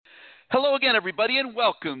Hello again, everybody, and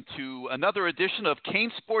welcome to another edition of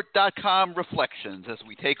CaneSport.com Reflections as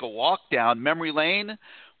we take a walk down memory lane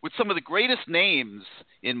with some of the greatest names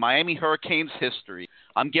in Miami Hurricanes history.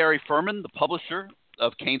 I'm Gary Furman, the publisher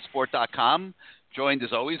of CaneSport.com, joined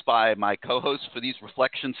as always by my co-host for these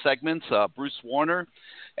reflection segments, Bruce Warner.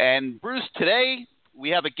 And Bruce, today we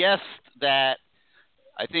have a guest that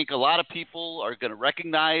I think a lot of people are going to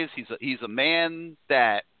recognize. He's a man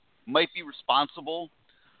that might be responsible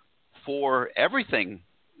for everything,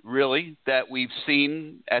 really, that we've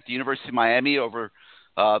seen at the University of Miami over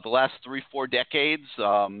the last 3-4 decades.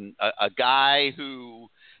 A guy who,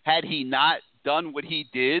 had he not done what he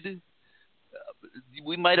did,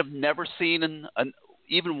 we might have never seen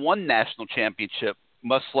even one national championship,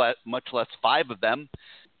 much less 5 of them.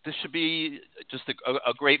 This should be just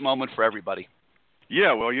a great moment for everybody.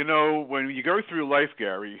 Yeah, well, you know, when you go through life,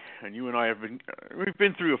 Gary, and you and I we've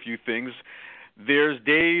been through a few things, there's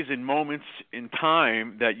days and moments in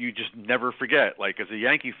time that you just never forget. Like as a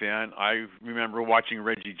Yankee fan, I remember watching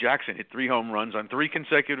Reggie Jackson hit 3 home runs on 3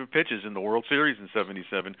 consecutive pitches in the World Series in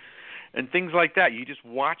 '77, and things like that. You just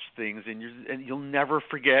watch things, and you'll never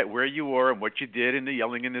forget where you were and what you did, and the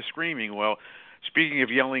yelling and the screaming. Well, speaking of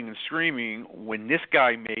yelling and screaming, when this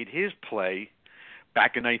guy made his play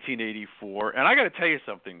back in 1984, and I got to tell you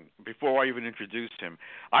something before I even introduced him.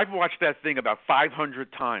 I've watched that thing about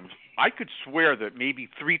 500 times. I could swear that maybe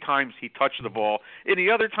 3 times he touched the ball, and the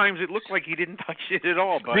other times it looked like he didn't touch it at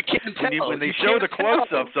all. But when they show the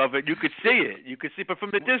close-ups of it, you could see it. But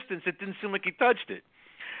from the distance, it didn't seem like he touched it.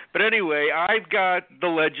 But anyway, I've got the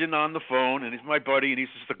legend on the phone, and he's my buddy, and he's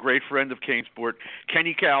just a great friend of CaneSport,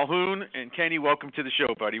 Kenny Calhoun. And Kenny, welcome to the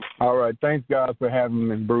show, buddy. All right. Thanks, guys, for having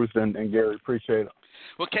me, Bruce and Gary. Appreciate it.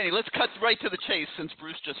 Well, Kenny, let's cut right to the chase since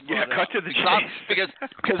Bruce just brought it up. Cut to the chase.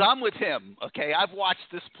 Because I'm with him, okay? I've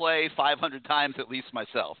watched this play 500 times at least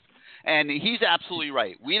myself. And he's absolutely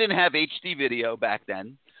right. We didn't have HD video back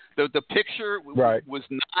then. The picture was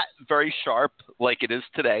not very sharp like it is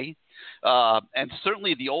today. And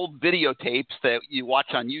certainly the old videotapes that you watch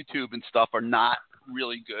on YouTube and stuff are not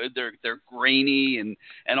really good. They're grainy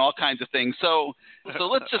and all kinds of things. So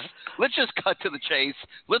let's just cut to the chase.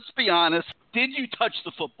 Let's be honest. Did you touch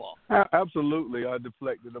the football? Absolutely, I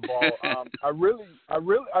deflected the ball. I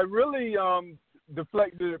really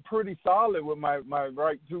deflected it pretty solid with my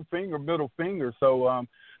right middle finger. So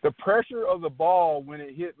the pressure of the ball when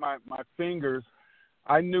it hit my fingers,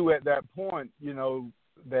 I knew at that point,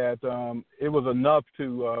 that it was enough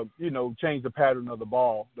to change the pattern of the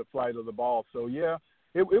ball, the flight of the ball. So yeah,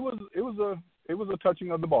 it was a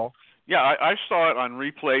touching of the ball. Yeah, I saw it on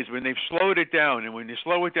replays when they've slowed it down, and when you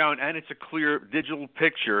slow it down and it's a clear digital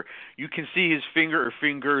picture, you can see his finger or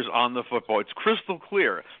fingers on the football. It's crystal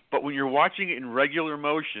clear. But when you're watching it in regular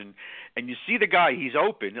motion and you see the guy, he's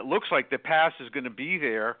open, it looks like the pass is going to be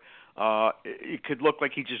there. It could look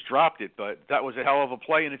like he just dropped it, but that was a hell of a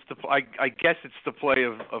play, and I guess it's the play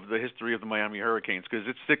of the history of the Miami Hurricanes because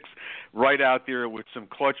it sticks right out there with some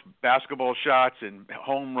clutch basketball shots and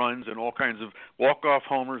home runs and all kinds of walk-off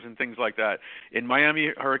homers and things like that. In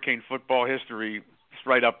Miami Hurricane football history, it's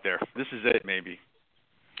right up there. This is it, maybe.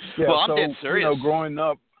 Yeah, well, I'm dead serious. Growing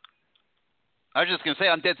up, I was just going to say,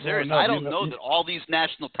 I'm dead serious. I don't know that all these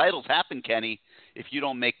national titles happen, Kenny, if you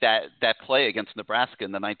don't make that play against Nebraska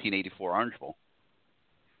in the 1984 Orange Bowl.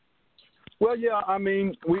 Well, yeah, I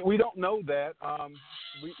mean, we don't know that.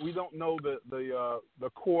 We don't know the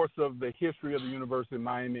course of the history of the University of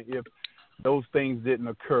Miami if those things didn't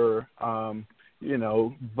occur,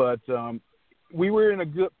 But we were in a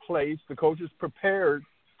good place. The coaches prepared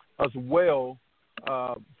us well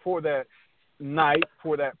for that night,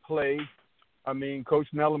 for that play. I mean, Coach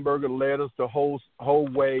Snellenberger led us the whole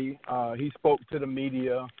way. He spoke to the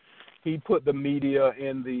media. He put the media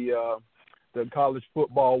in the college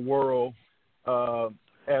football world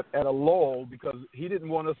at a lull because he didn't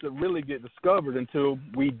want us to really get discovered until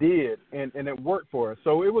we did, and it worked for us.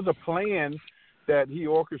 So it was a plan that he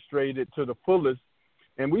orchestrated to the fullest,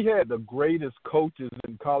 and we had the greatest coaches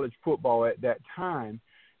in college football at that time,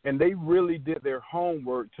 and they really did their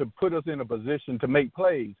homework to put us in a position to make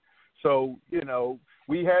plays. So,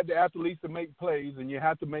 we had the athletes to make plays, and you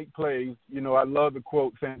have to make plays. I love the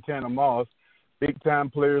quote Santana Moss, big-time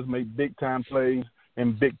players make big-time plays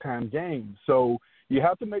in big-time games. So you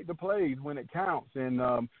have to make the plays when it counts.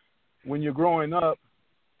 And when you're growing up,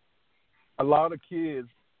 a lot of kids,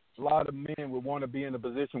 a lot of men would want to be in a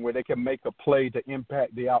position where they can make a play to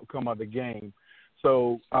impact the outcome of the game.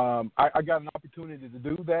 So I got an opportunity to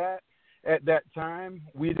do that. At that time,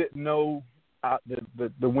 we didn't know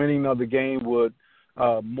the winning of the game would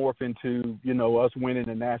morph into, us winning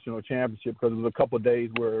the national championship because there was a couple of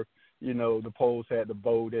days where the polls had to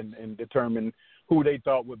vote and determine who they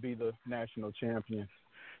thought would be the national champion.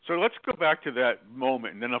 So let's go back to that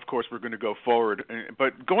moment, and then, of course, we're going to go forward.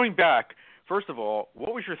 But going back, first of all,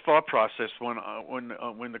 what was your thought process when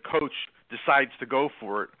the coach decides to go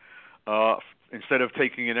for it instead of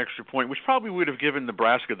taking an extra point, which probably would have given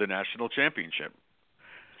Nebraska the national championship?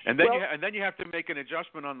 And then you have to make an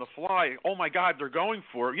adjustment on the fly. Oh my God, they're going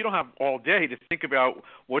for it. You don't have all day to think about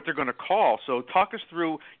what they're going to call. So talk us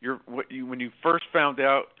through when you first found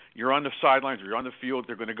out you're on the sidelines or you're on the field,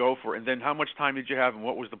 they're going to go for it. And then how much time did you have, and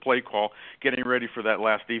what was the play call getting ready for that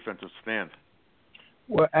last defensive stand?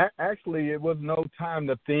 Well, actually, it was no time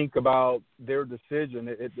to think about their decision.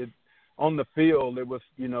 It on the field, it was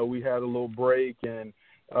we had a little break and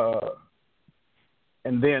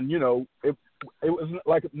then it was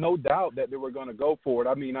like no doubt that they were going to go for it.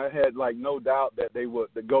 I mean, I had like no doubt that they would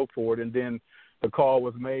go for it, and then the call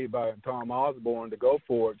was made by Tom Osborne to go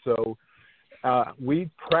for it. So we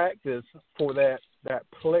practiced for that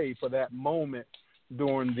play, for that moment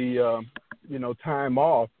during the time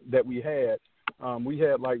off that we had. We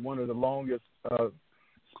had like one of the longest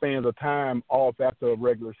spans of time off after a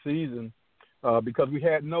regular season because we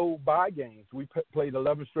had no bye games. We played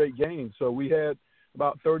 11 straight games, so we had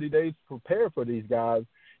about 30 days to prepare for these guys,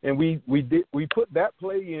 and we put that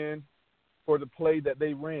play in for the play that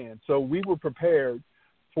they ran. So we were prepared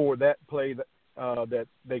for that play that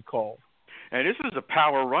they called. And this is a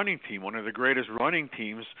power running team, one of the greatest running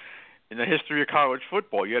teams in the history of college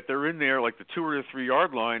football. Yet they're in there like the 2 or 3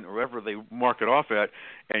 yard line, or wherever they mark it off at,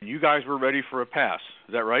 and you guys were ready for a pass.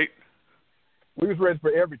 Is that right? We was ready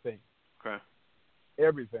for everything. Okay.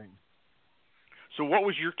 Everything. So what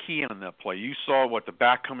was your key on that play? You saw the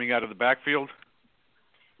back coming out of the backfield?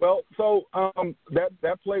 Well, so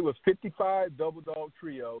that play was 55 double dog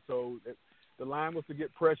trio. So the line was to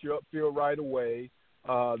get pressure upfield right away.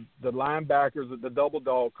 The linebackers, the double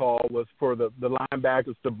dog call was for the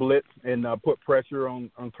linebackers to blitz and put pressure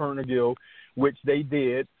on Kernegill, which they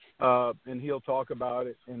did. And he'll talk about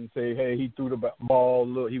it and say, hey, he threw the ball.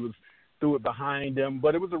 Look, threw it behind him,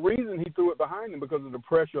 but it was the reason he threw it behind him because of the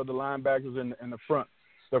pressure of the linebackers in the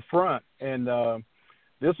front. And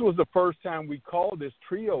this was the first time we called this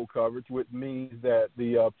trio coverage, which means that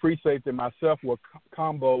the free safety and myself will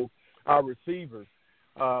combo our receivers,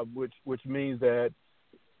 which means that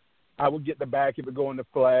I would get the back if it go in the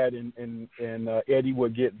flat, and Eddie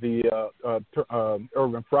would get the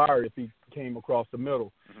Irvin Fryer if he came across the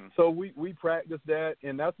middle. Mm-hmm. So we practiced that,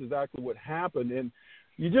 and that's exactly what happened. And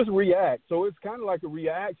you just react. So it's kind of like a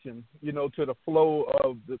reaction, to the flow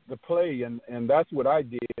of the play, and that's what I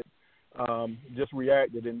did, just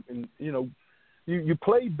reacted. And you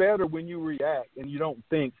play better when you react and you don't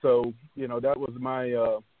think. So, that was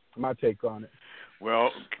my take on it.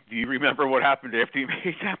 Well, do you remember what happened after you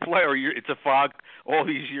made that play, or it's a fog all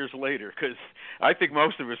these years later? Because I think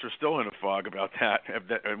most of us are still in a fog about that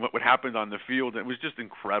and what happened on the field. It was just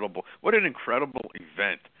incredible. What an incredible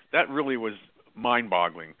event. That really was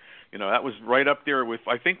mind-boggling. That was right up there with,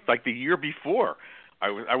 I think, like the year before.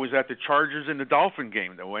 I was at the Chargers and the Dolphin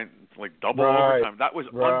game that went like double overtime. That was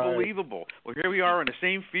unbelievable. Well, here we are on the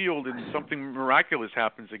same field, and something miraculous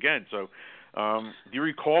happens again. So, do you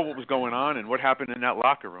recall what was going on and what happened in that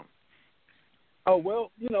locker room? Oh,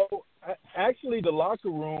 well, actually the locker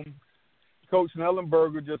room, Coach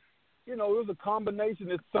Snellenberger just, it was a combination.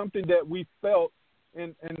 It's something that we felt.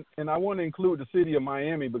 And I want to include the city of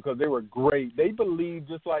Miami because they were great. They believed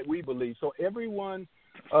just like we believe. So everyone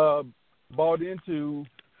bought into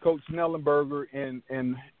Coach Snellenberger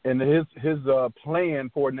and his plan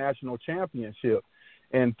for a national championship.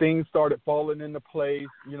 And things started falling into place.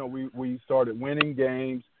 We started winning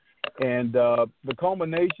games. And the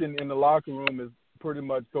culmination in the locker room is pretty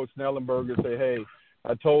much Coach Snellenberger say, hey,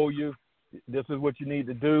 I told you this is what you need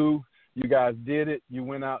to do. You guys did it. You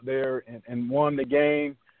went out there and won the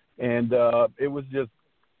game, and it was just,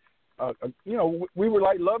 we were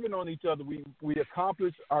like loving on each other. We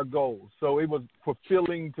accomplished our goals, so it was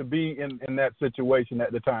fulfilling to be in that situation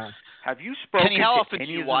at the time. Have you spoken Kenny, how often to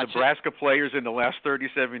any do you of watch the Nebraska players in the last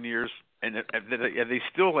 37 years, and are they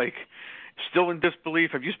still in disbelief?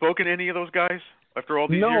 Have you spoken to any of those guys after all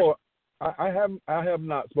these years? No, I have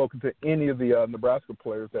not spoken to any of the Nebraska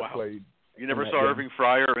players that played. You never saw Irving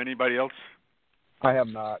Fryer or anybody else? I have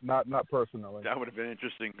not personally. That would have been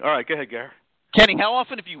interesting. All right, go ahead, Gary. Kenny, how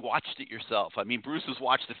often have you watched it yourself? I mean, Bruce has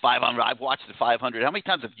watched it 500. I've watched it 500. How many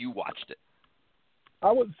times have you watched it? I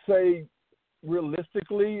would say,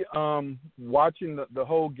 realistically, watching the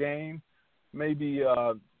whole game, maybe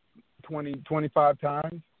 20, 25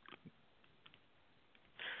 times.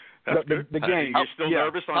 That's the good. game. You're still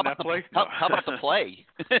nervous on that play? How about the play?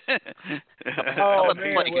 Oh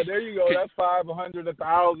man, well there you go. That's 500,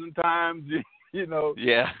 1,000 times. You know.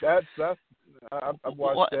 Yeah. That's I've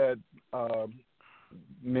watched that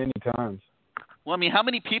many times. Well, I mean, how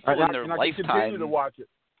many people in their I can lifetime continue to watch it.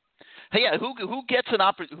 Hey, yeah, who gets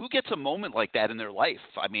a moment like that in their life?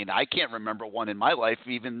 I mean, I can't remember one in my life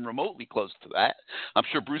even remotely close to that. I'm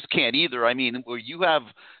sure Bruce can't either. I mean, where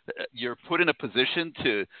you're put in a position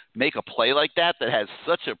to make a play like that has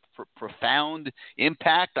such a profound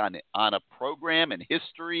impact on a program and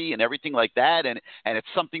history and everything like that, and it's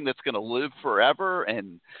something that's going to live forever.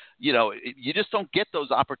 And you just don't get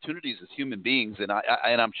those opportunities as human beings, and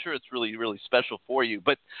I'm sure it's really, really special for you.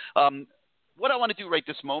 But what I want to do right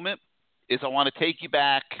this moment is I want to take you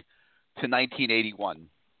back to 1981,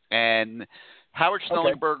 and Howard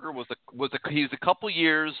Schnellenberger he's a couple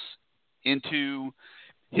years into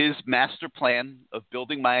his master plan of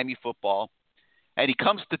building Miami football, and he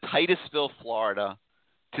comes to Titusville, Florida,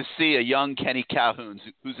 to see a young Kenny Calhoun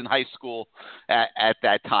who's in high school at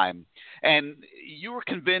that time, and you were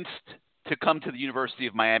convinced to come to the University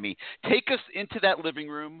of Miami. Take us into that living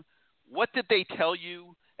room. What did they tell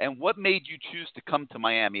you? And what made you choose to come to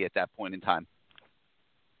Miami at that point in time?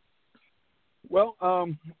 Well,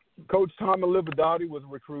 Coach Tom Olivadotti was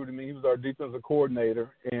recruiting me. He was our defensive coordinator.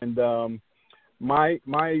 And my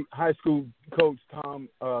high school coach, Tom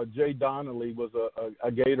Jay Donnelly, was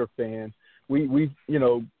a Gator fan. We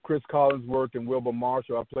Chris Collinsworth and Wilbur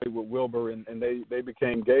Marshall, I played with Wilbur, and they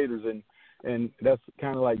became Gators. And that's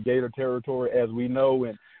kind of like Gator territory, as we know.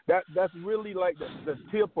 And that's really like the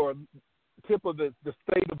tip of the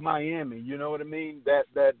state of Miami, you know what I mean?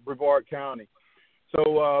 That Brevard County.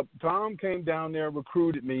 So Tom came down there and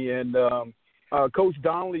recruited me, and Coach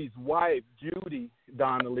Donnelly's wife, Judy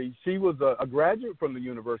Donnelly, she was a graduate from the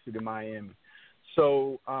University of Miami.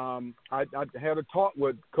 So I had a talk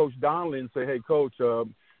with Coach Donnelly and say, hey, Coach,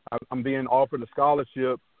 I'm being offered a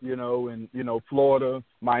scholarship, in Florida,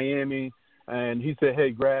 Miami, and he said, hey,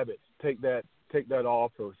 grab it, take that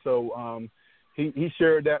offer. So he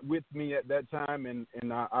shared that with me at that time, and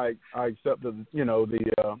I accepted,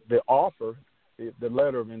 the offer, the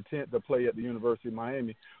letter of intent to play at the University of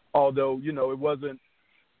Miami. Although, it wasn't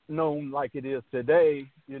known like it is today,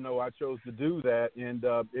 I chose to do that, and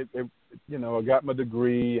I got my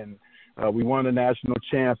degree, and we won a national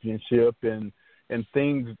championship, and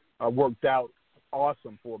things worked out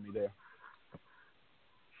awesome for me there.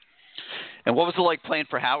 And what was it like playing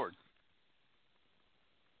for Howard?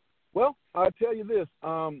 Well, I'll tell you this.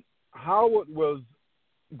 Howard was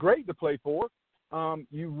great to play for.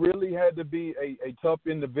 You really had to be a tough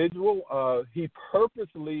individual. He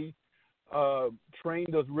purposely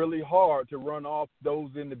trained us really hard to run off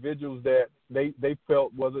those individuals that they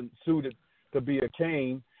felt wasn't suited to be a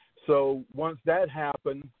Cane. So once that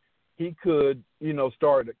happened, he could,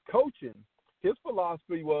 start coaching. His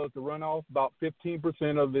philosophy was to run off about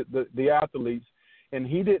 15% of the athletes, and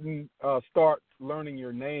he didn't start learning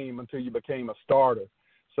your name until you became a starter.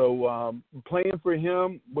 So playing for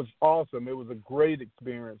him was awesome. It was a great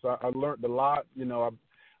experience. I learned a lot.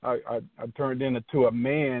 I turned into a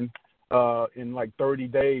man in like 30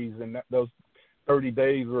 days, and those 30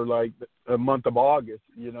 days were like a month of August,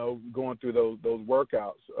 going through those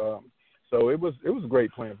workouts. So it was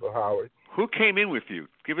great playing for Howard. Who came in with you?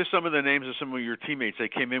 Give us some of the names of some of your teammates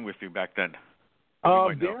that came in with you back then.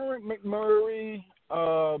 Darren McMurray,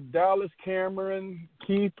 Dallas Cameron,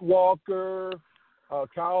 Keith Walker,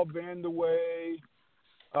 Kyle Vandeweghe,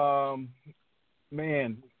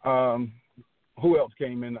 who else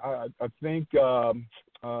came in? I think, those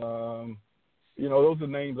are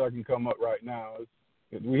names I can come up right now.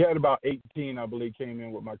 We had about 18, I believe, came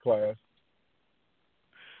in with my class.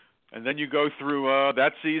 And then you go through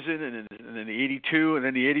that season, and then the 82, and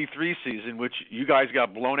then the 83 season, which you guys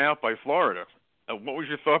got blown out by Florida. What was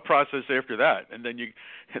your thought process after that? And then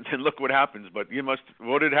look what happens. But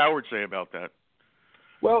what did Howard say about that?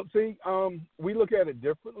 Well, see, we look at it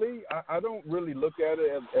differently. I don't really look at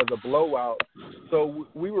it as a blowout. So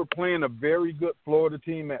we were playing a very good Florida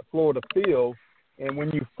team at Florida Field, and when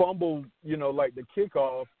you fumble, like the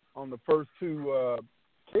kickoff on the first two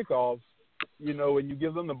kickoffs, and you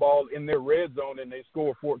give them the ball in their red zone and they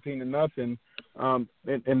score 14-0,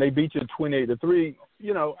 and they beat you 28-3.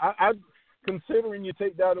 I considering you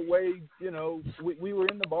take that away, we were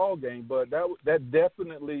in the ball game, but that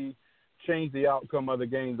definitely changed the outcome of the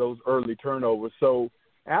game, those early turnovers. So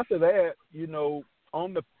after that,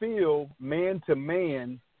 on the field, man to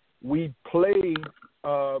man, we played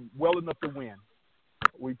well enough to win.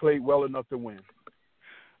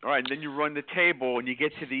 All right, and then you run the table, and you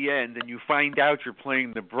get to the end, and you find out you're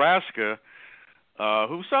playing Nebraska,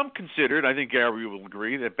 who some considered, I think Gary will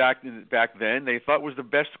agree, that back then they thought was the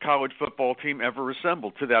best college football team ever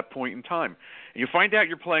assembled to that point in time. And you find out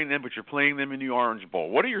you're playing them, but you're playing them in the Orange Bowl.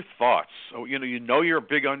 What are your thoughts? Oh, you know you're a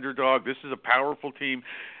big underdog. This is a powerful team.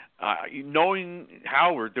 Knowing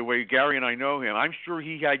Howard the way Gary and I know him, I'm sure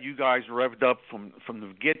he had you guys revved up from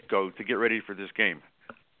the get-go to get ready for this game.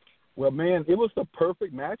 Well, man, it was the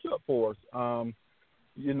perfect matchup for us.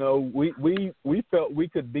 We felt we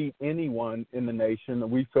could beat anyone in the nation.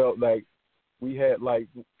 We felt like we had like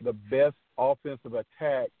the best offensive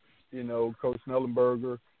attack. Coach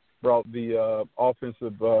Snellenberger brought the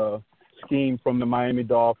offensive scheme from the Miami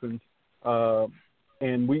Dolphins,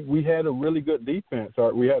 and we had a really good defense.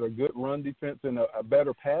 We had a good run defense and a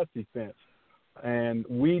better pass defense, and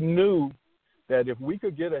we knew that if we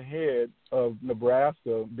could get ahead of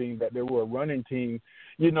Nebraska, being that they were a running team,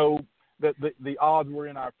 that the odds were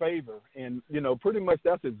in our favor. And, pretty much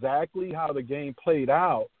that's exactly how the game played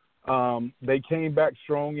out. They came back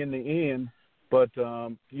strong in the end, but,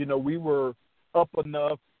 we were up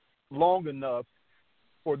enough, long enough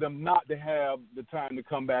for them not to have the time to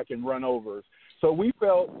come back and run over us. So we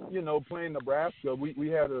felt, playing Nebraska, we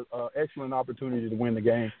had an excellent opportunity to win the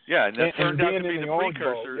game. Yeah, and that turned out to be the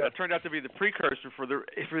precursor. Bowl, yeah. That turned out to be the precursor for the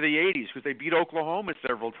 '80s, because they beat Oklahoma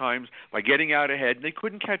several times by getting out ahead, and they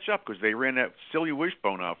couldn't catch up because they ran that silly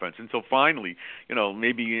wishbone offense until finally,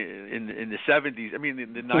 maybe in the '70s. I mean,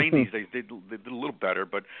 in the '90s they did a little better,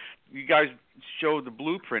 but you guys showed the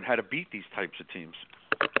blueprint how to beat these types of teams.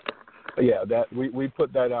 Yeah, that we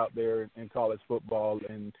put that out there in college football,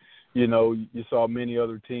 and you saw many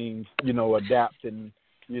other teams, adapt and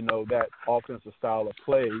that offensive style of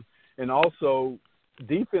play, and also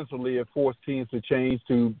defensively it forced teams to change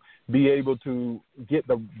to be able to get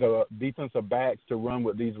the defensive backs to run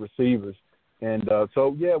with these receivers, and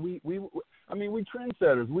we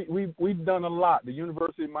trendsetters. We've done a lot. The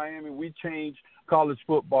University of Miami, we changed college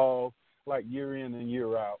football like year in and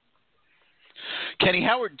year out. Kenny,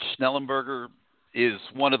 Howard Schnellenberger is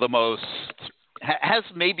one of the most has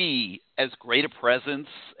maybe as great a presence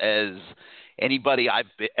as anybody I've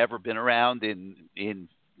ever been around in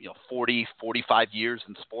 40, 45 years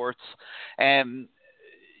in sports. And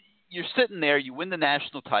you're sitting there, you win the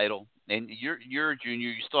national title, and you're a junior,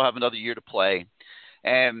 you still have another year to play,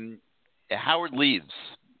 and Howard leaves.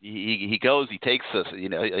 He goes, he takes us,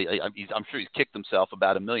 I'm sure he's kicked himself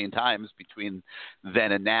about 1 million times between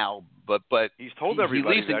then and now, but he's told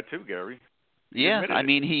everybody that too, Gary. Yeah, I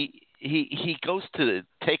mean, he goes to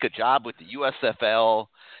take a job with the USFL,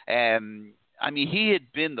 and I mean, he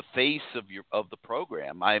had been the face of the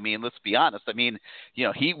program. I mean, let's be honest. I mean,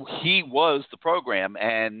 he was the program,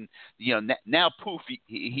 and now poof,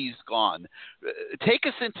 he's gone. Take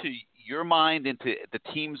us into your mind, into the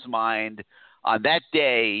team's mind on that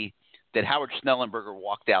day that Howard Schnellenberger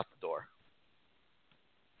walked out the door.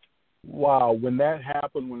 Wow, when that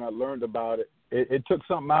happened, when I learned about it, it took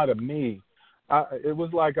something out of me. It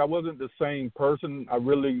was like I wasn't the same person.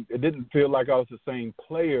 It didn't feel like I was the same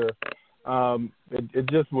player. It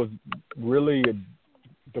just was really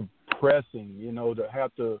depressing, to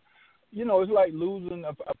have to, it's like losing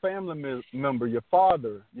a family member, your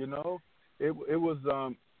father. It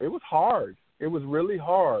was hard. It was really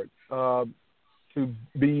hard to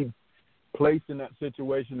be placed in that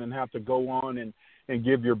situation and have to go on and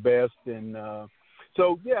give your best. And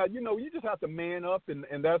so, yeah, you just have to man up, and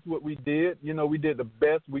that's what we did. We did the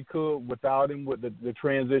best we could without him, with the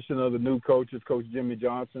transition of the new coaches, Coach Jimmy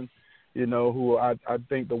Johnson, who I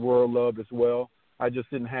think the world loved as well. I just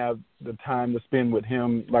didn't have the time to spend with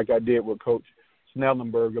him like I did with Coach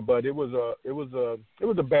Schnellenberger, but it was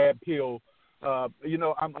a bad pill. I'm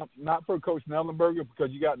not for Coach Schnellenberger,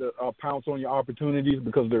 because you got to pounce on your opportunities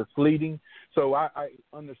because they're fleeting. So I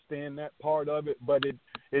understand that part of it, but it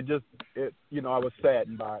I was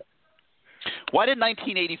saddened by it. Why did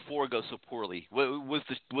 1984 go so poorly? Was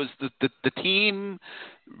the team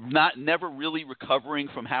never really recovering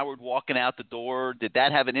from Howard walking out the door? Did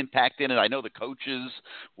that have an impact in it? I know the coaches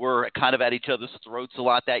were kind of at each other's throats a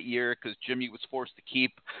lot that year because Jimmy was forced to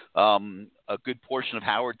keep a good portion of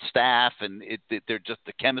Howard's staff, and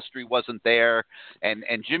the chemistry wasn't there, and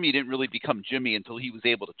Jimmy didn't really become Jimmy until he was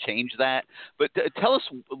able to change that. But tell us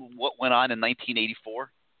what went on in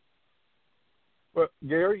 1984. Well,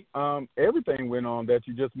 Gary, everything went on that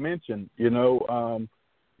you just mentioned. You have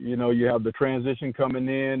the transition coming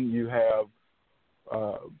in. You have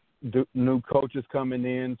new coaches coming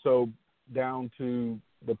in. So down to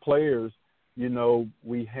the players,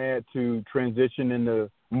 we had to transition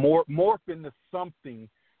into morph into something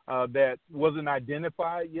that wasn't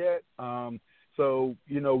identified yet. So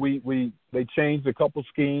they changed a couple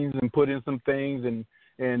schemes and put in some things, and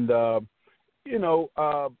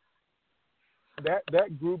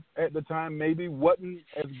that group at the time maybe wasn't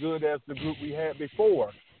as good as the group we had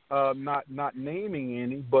before. Not naming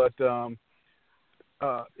any, but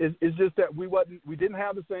it's just that we didn't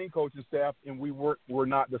have the same coaching staff, and we're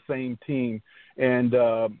not the same team. And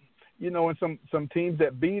and some teams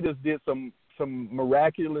that beat us did some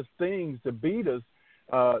miraculous things to beat us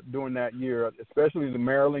during that year, especially the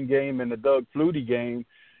Maryland game and the Doug Flutie game.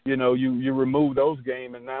 You remove those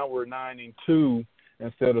games, and now we're 9-2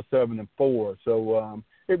 instead of 7-4. So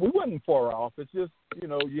we wasn't far off. It's just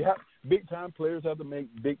you have big time players have to make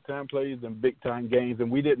big time plays and big time games, and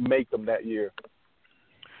we didn't make them that year.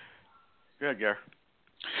 Good, Gary.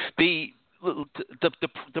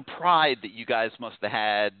 The pride that you guys must have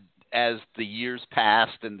had as the years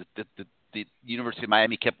passed and the University of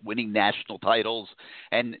Miami kept winning national titles,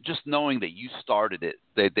 and just knowing that you started it,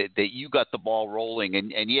 that you got the ball rolling,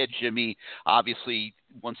 and yeah, Jimmy, obviously,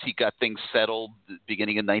 once he got things settled,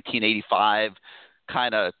 beginning in 1985,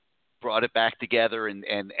 kind of brought it back together and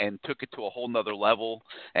took it to a whole nother level,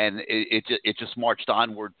 and it just marched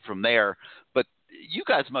onward from there. But you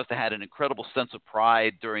guys must have had an incredible sense of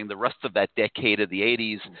pride during the rest of that decade of the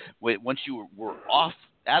 80s, once you were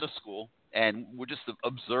out of school and we're just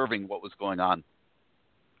observing what was going on.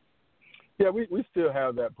 Yeah, we still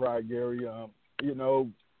have that pride, Gary. And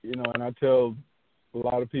I tell a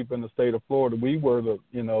lot of people in the state of Florida, we were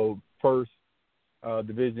the first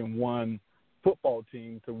Division I football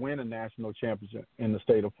team to win a national championship in the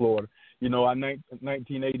state of Florida. Our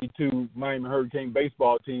 1982 Miami Hurricane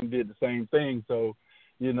baseball team did the same thing. So,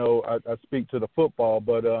 I speak to the football,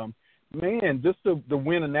 but man, just to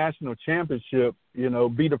win a national championship,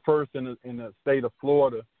 be the first in the state of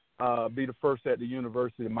Florida, be the first at the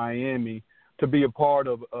University of Miami, to be a part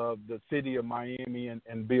of the city of Miami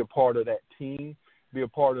and be a part of that team, be a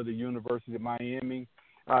part of the University of Miami.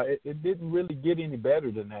 It didn't really get any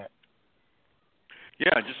better than that.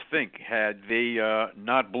 Yeah, just think, had they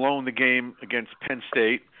not blown the game against Penn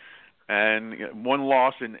State and one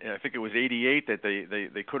loss in, I think it was 88 that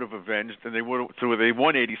they could have avenged, and they would have, so they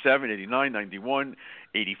won 87, 89, 91,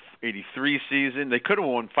 80, 83 season. They could have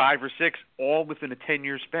won 5 or 6 all within a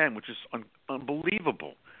 10-year span, which is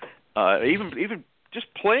unbelievable. Even just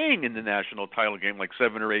playing in the national title game like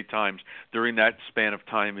 7 or 8 times during that span of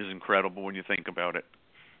time is incredible when you think about it.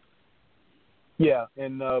 Yeah,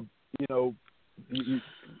 and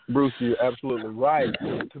Bruce, you're absolutely right.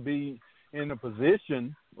 To be in a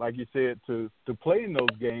position, like you said, to play in those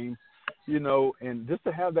games, and just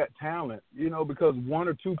to have that talent, because 1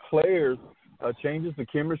 or 2 players changes the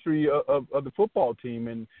chemistry of the football team,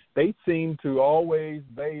 and they seem to always,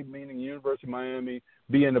 meaning University of Miami,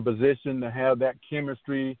 be in a position to have that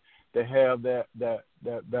chemistry, to have that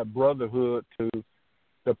brotherhood,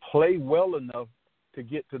 to play well enough to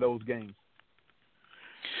get to those games.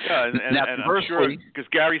 Yeah, and I'm sure because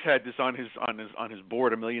Gary's had this on his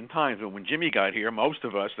board a million times. But when Jimmy got here, most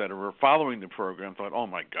of us that were following the program thought, "Oh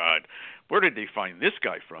my God, where did they find this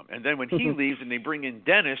guy from?" And then when he leaves and they bring in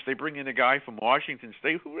Dennis, they bring in a guy from Washington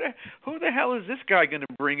State. Who the hell is this guy going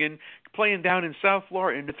to bring in playing down in South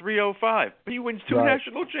Florida in the 305? But he wins 2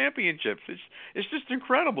 national championships. It's just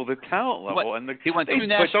incredible, the talent level. But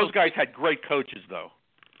those guys had great coaches though.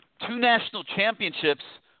 2 national championships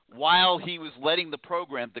while he was letting the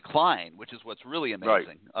program decline, which is what's really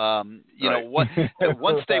amazing. Right.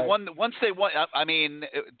 Once they won, I mean,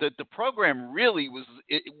 the program really was,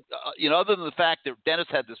 other than the fact that Dennis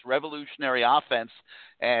had this revolutionary offense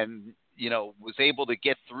and, was able to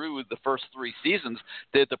get through the first 3 seasons,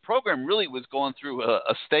 the program really was going through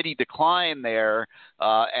a steady decline there.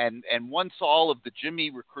 And once all of the Jimmy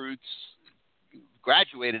recruits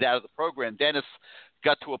graduated out of the program, Dennis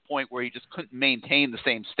got to a point where he just couldn't maintain the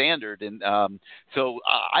same standard. And so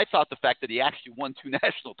I thought the fact that he actually won 2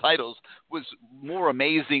 national titles was more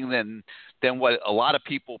amazing than what a lot of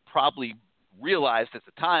people probably realized at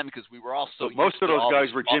the time, because we were all so used most of to those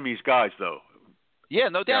guys were Jimmy's guys, though. Yeah,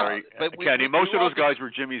 no doubt. Gary, but Kenny, most of those guys were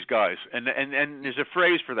Jimmy's guys. And there's a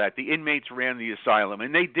phrase for that. The inmates ran the asylum,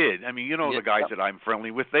 and they did. I mean, the guys that I'm friendly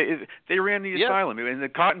with, they ran the asylum. And the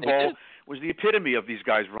Cotton Bowl was the epitome of these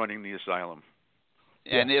guys running the asylum.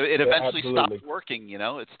 And it eventually stopped working,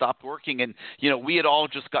 It stopped working. And, we had all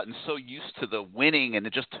just gotten so used to the winning, and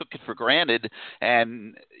it just took it for granted.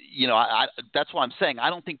 And, that's why I'm saying I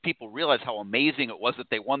don't think people realize how amazing it was that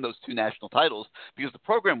they won those 2 national titles, because the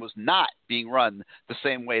program was not being run the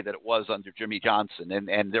same way that it was under Jimmy Johnson,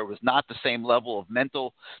 and there was not the same level of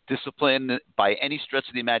mental discipline by any stretch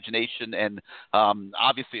of the imagination, and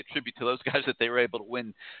obviously a tribute to those guys that they were able to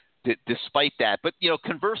win despite that. But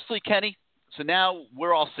conversely, Kenny, so now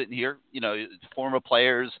we're all sitting here, former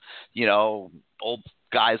players, old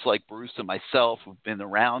guys like Bruce and myself who've been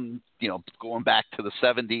around, going back to the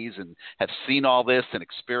 70s and have seen all this and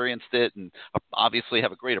experienced it and obviously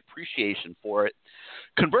have a great appreciation for it.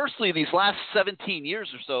 Conversely, these last 17 years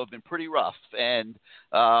or so have been pretty rough. And,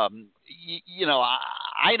 I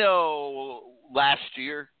know last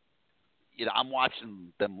year, I'm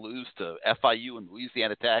watching them lose to FIU and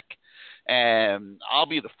Louisiana Tech, and I'll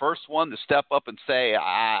be the first one to step up and say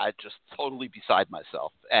I just totally beside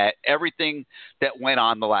myself at everything that went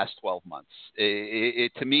on the last 12 months.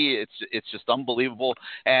 To me, it's just unbelievable,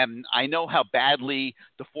 and I know how badly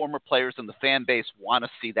the former players and the fan base want to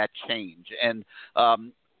see that change. And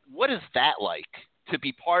what is that like, to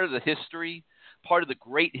be part of the history, part of the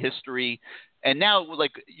great history, and now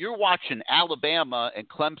like you're watching Alabama and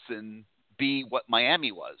Clemson be what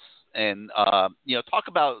Miami was, and talk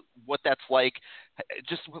about what that's like,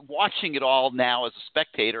 just watching it all now as a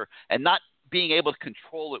spectator and not being able to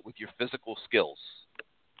control it with your physical skills.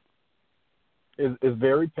 It's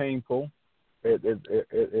very painful.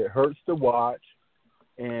 It hurts to watch,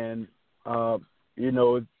 and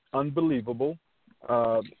it's unbelievable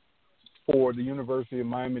for the University of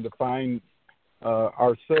Miami to find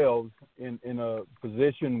ourselves in a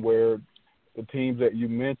position where the teams that you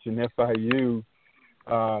mentioned, FIU,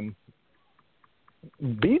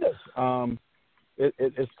 beat us.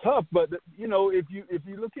 It's tough, but if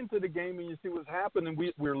you look into the game and you see what's happening,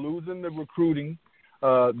 we're losing the recruiting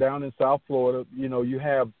down in South Florida. You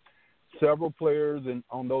have several players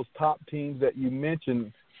on those top teams that you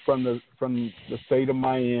mentioned from the state of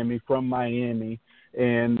Miami, from Miami,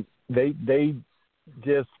 and they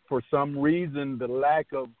just, for some reason, the lack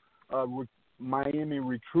of Miami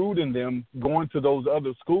recruiting them, going to those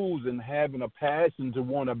other schools and having a passion to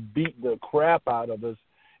want to beat the crap out of us,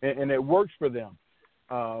 and it works for them.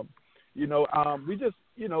 We just,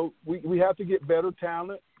 we have to get better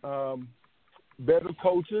talent, better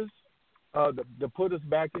coaches to put us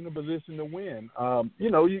back in a position to win.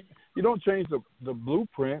 You don't change the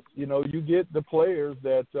blueprint. You get the players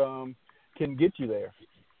that can get you there.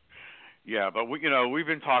 Yeah, but we've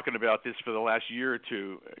been talking about this for the last year or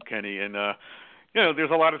two, Kenny, and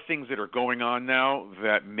there's a lot of things that are going on now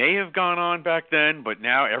that may have gone on back then, but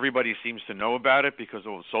now everybody seems to know about it because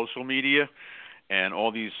of social media and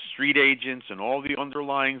all these street agents and all the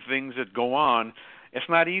underlying things that go on. It's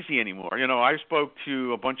not easy anymore. I spoke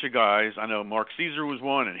to a bunch of guys. I know Mark Caesar was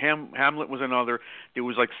one, and Hamlet was another. There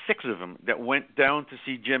was like 6 of them that went down to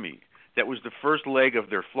see Jimmy. That was the first leg of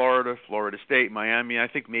their Florida State, Miami, I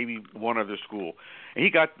think maybe one other school. And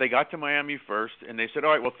they got to Miami first, and they said,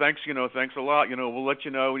 all right, well, thanks a lot. We'll let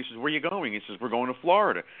you know. And he says, where are you going? He says, we're going to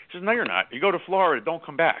Florida. He says, no, you're not. You go to Florida, don't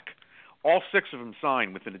come back. All 6 of them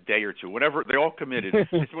signed within a day or two. Whatever, they all committed. They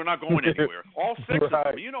said, we're not going anywhere. All 6 of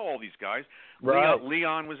them. All these guys. Right.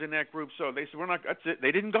 Leon was in that group, so they said, we're not. That's it.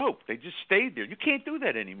 They didn't go. They just stayed there. You can't do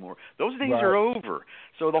that anymore. Those days are over.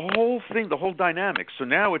 So the whole thing, the whole dynamic. So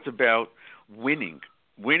now it's about winning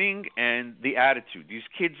and the attitude. These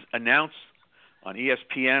kids announce on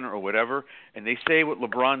ESPN or whatever, and they say what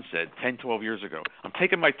LeBron said 10, 12 years ago. I'm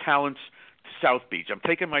taking my talents to South Beach. I'm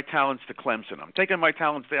taking my talents to Clemson. I'm taking my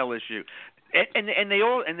talents to LSU. And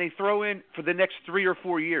they throw in for the next 3 or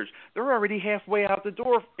 4 years. They're already halfway out the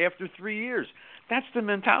door after 3 years. That's the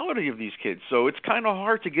mentality of these kids. So it's kind of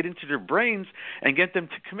hard to get into their brains and get them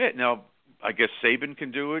to commit. Now, I guess Saban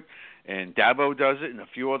can do it, and Dabo does it, and a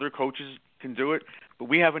few other coaches can do it. But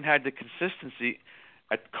we haven't had the consistency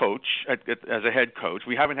as a head coach.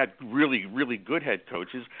 We haven't had really, really good head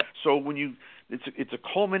coaches. So it's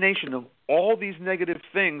a culmination of all these negative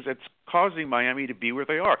things that's causing Miami to be where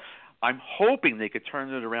they are. I'm hoping they could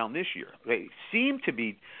turn it around this year. They seem to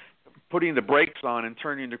be putting the brakes on and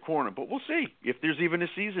turning the corner, but we'll see if there's even a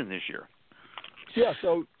season this year. Yeah,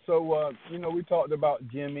 so we talked about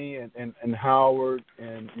Jimmy and Howard,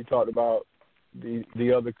 and you talked about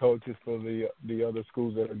the other coaches for the other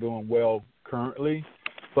schools that are doing well currently,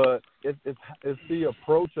 but it's the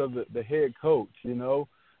approach of the head coach.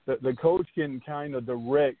 The coach can kind of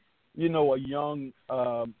direct a young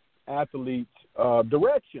athlete's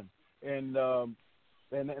direction. And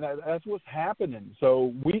that's what's happening.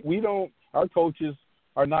 So our coaches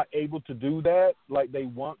are not able to do that like they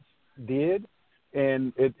once did,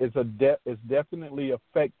 and it's definitely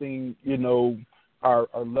affecting our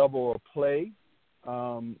level of play.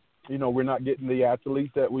 We're not getting the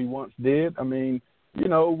athletes that we once did. I mean,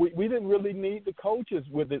 we didn't really need the coaches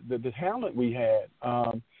with the talent we had.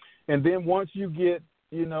 And then once you get,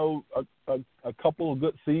 a couple of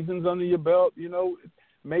good seasons under your belt,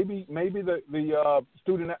 maybe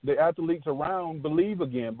the athletes around believe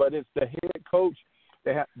again. But it's the head coach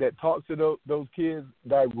that talks to those kids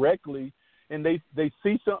directly, and they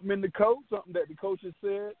see something in the coach, something that the coach has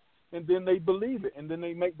said, and then they believe it, and then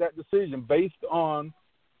they make that decision based on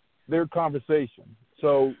their conversation.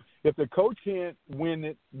 So if the coach can't win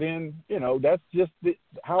it, then, that's just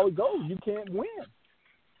how it goes. You can't win.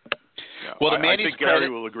 Yeah, well, I think Gary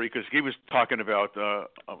will agree, because he was talking about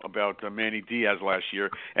Manny Diaz last year,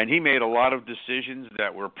 and he made a lot of decisions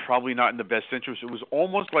that were probably not in the best interest. It was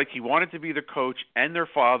almost like he wanted to be the coach and their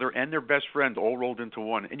father and their best friend all rolled into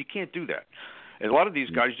one, and you can't do that. And a lot of these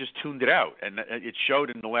guys just tuned it out, and it showed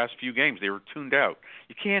in the last few games. They were tuned out.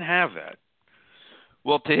 You can't have that.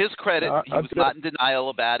 Well, to his credit, he was not in denial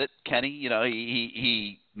about it, Kenny.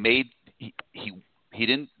 He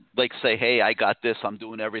didn't say, "Hey, I got this. I'm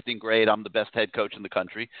doing everything great. I'm the best head coach in the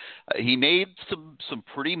country." He made some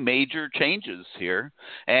pretty major changes here,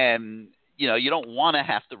 and you don't want to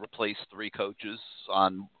have to replace three coaches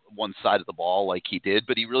on one side of the ball like he did,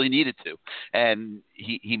 but he really needed to, and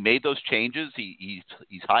he made those changes. He's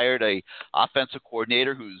hired a offensive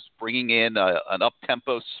coordinator who's bringing in an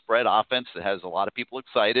up-tempo spread offense that has a lot of people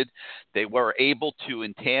excited. They were able to,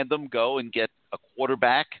 in tandem, go and get a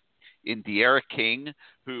quarterback in De'Ara King,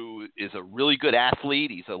 who is a really good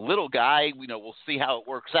athlete. He's a little guy. We'll see how it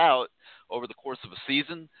works out over the course of a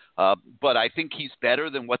season. But I think he's better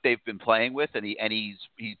than what they've been playing with, and he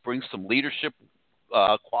brings some leadership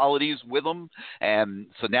qualities with him. And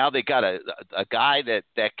so now they got a guy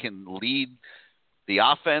that can lead the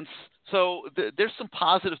offense. So there's some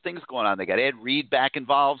positive things going on. They got Ed Reed back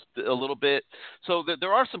involved a little bit. So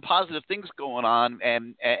there are some positive things going on,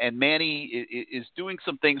 and Manny is doing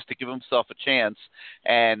some things to give himself a chance.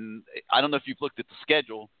 And I don't know if you've looked at the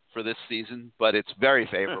schedule for this season, but it's very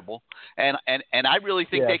favorable. And I really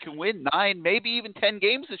think they can win 9, maybe even 10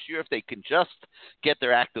 games this year if they can just get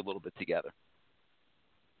their act a little bit together.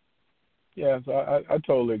 Yes, I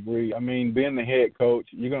totally agree. I mean, being the head coach,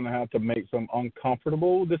 you're going to have to make some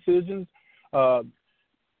uncomfortable decisions.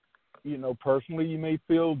 Personally, you may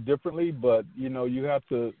feel differently, but, you have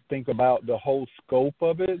to think about the whole scope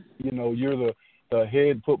of it. You're the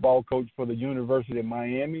head football coach for the University of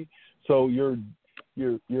Miami, so your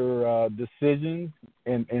decisions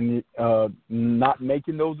and not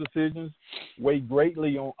making those decisions weigh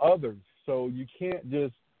greatly on others. So you can't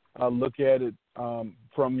just look at it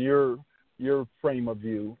from your frame of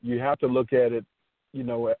view. You have to look at it,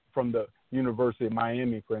 from the University of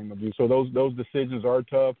Miami frame of view. So those decisions are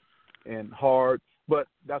tough and hard, but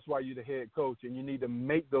that's why you're the head coach, and you need to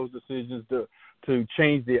make those decisions to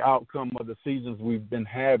change the outcome of the seasons we've been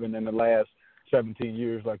having in the last 17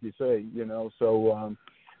 years, like you say.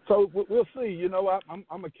 So we'll see.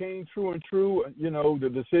 I'm a Cane true and true. The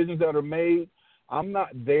decisions that are made, I'm not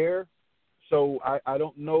there. So I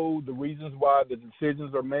don't know the reasons why the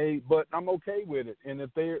decisions are made, but I'm okay with it. And if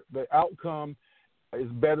the outcome is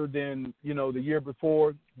better than, the year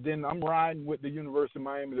before, then I'm riding with the University of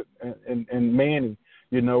Miami and Manny.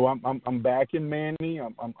 I'm backing Manny.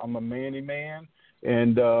 I'm a Manny man.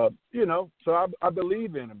 And, so I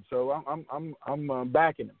believe in him. So I'm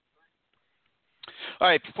backing him. All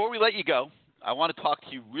right, before we let you go, I want to talk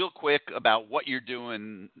to you real quick about what you're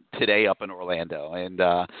doing today up in Orlando. And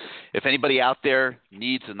if anybody out there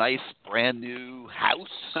needs a nice brand new house,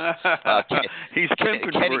 he's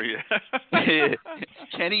pimping for you.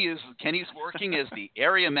 Kenny's working as the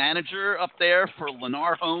area manager up there for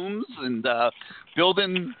Lennar Homes and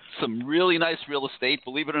building some really nice real estate.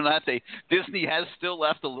 Believe it or not, Disney has still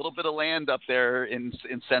left a little bit of land up there in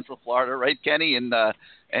Central Florida, right, Kenny? And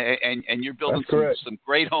you're building some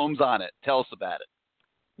great homes on it. Tell us about it.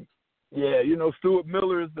 Yeah, Stuart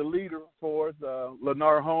Miller is the leader for us,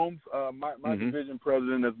 Lennar Homes. My division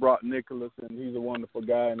president has brought Nicholas, and he's a wonderful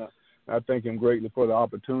guy, and I thank him greatly for the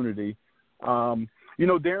opportunity. Darren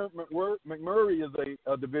McMurray is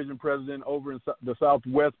a division president over in the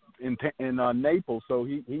Southwest in Naples, so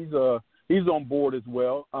he's on board as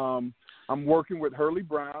well. I'm working with Hurley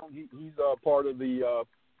Brown. He's part of the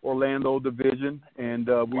Orlando division, and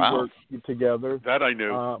we work together. That I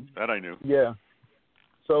knew. Yeah.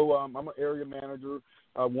 So I'm an area manager,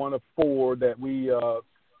 one of 4 that we,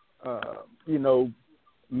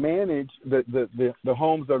 manage the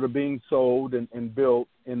homes that are being sold and built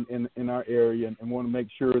in our area, and want to make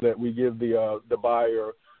sure that we give the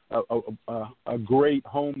buyer a great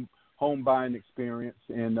home home buying experience,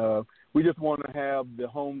 and we just want to have the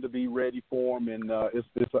home to be ready for them, and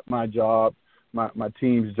it's my job, my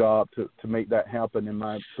team's job to make that happen in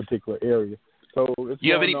my particular area. So it's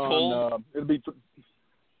you have any on, pull? it'll be.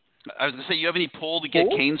 I was going to say, you have any pull to get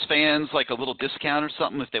Canes fans like a little discount or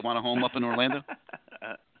something if they want a home up in Orlando?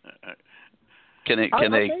 Can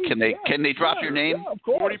they drop your name?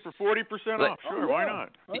 Yeah, 40% off. Sure, why not?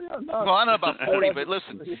 Oh, yeah, no. Well, I don't know about 40, but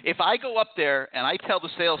listen, if I go up there and I tell the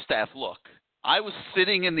sales staff, look, I was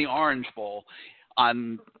sitting in the Orange Bowl at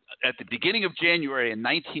the beginning of January in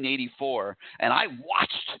 1984, and I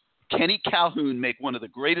watched Kenny Calhoun make one of the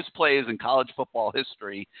greatest plays in college football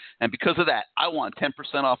history, and because of that, I want 10%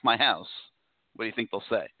 off my house. What do you think they'll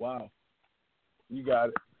say? Wow. You got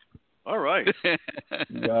it. All right.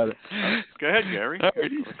 You got it. Go ahead, Gary.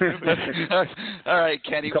 All right,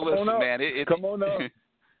 Kenny. Come Listen, on up. man. Come on up.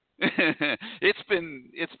 It's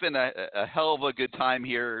been a hell of a good time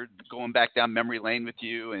here, going back down memory lane with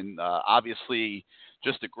you, and obviously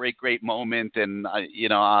just a great moment. And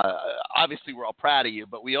obviously we're all proud of you,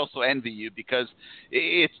 but we also envy you because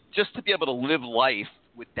it's just to be able to live life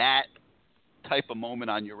with that type of moment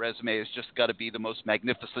on your resume has just got to be the most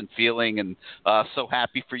magnificent feeling, and so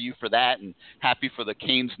happy for you for that, and happy for the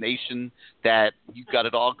Canes Nation that you got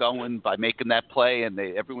it all going by making that play, and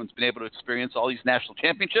everyone's been able to experience all these national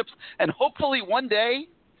championships, and hopefully one day,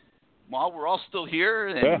 while we're all still here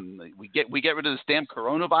and we get rid of this damn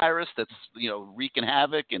coronavirus that's wreaking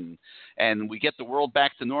havoc, and we get the world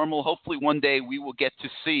back to normal, hopefully one day we will get to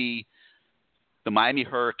see the Miami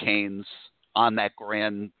Hurricanes on that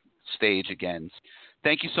grand stage again.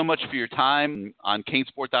 Thank you so much for your time on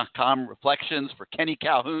Canesport.com Reflections. For Kenny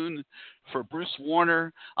Calhoun, for Bruce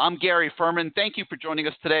Warner, I'm Gary Furman. Thank you for joining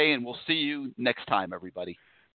us today, and we'll see you next time, everybody.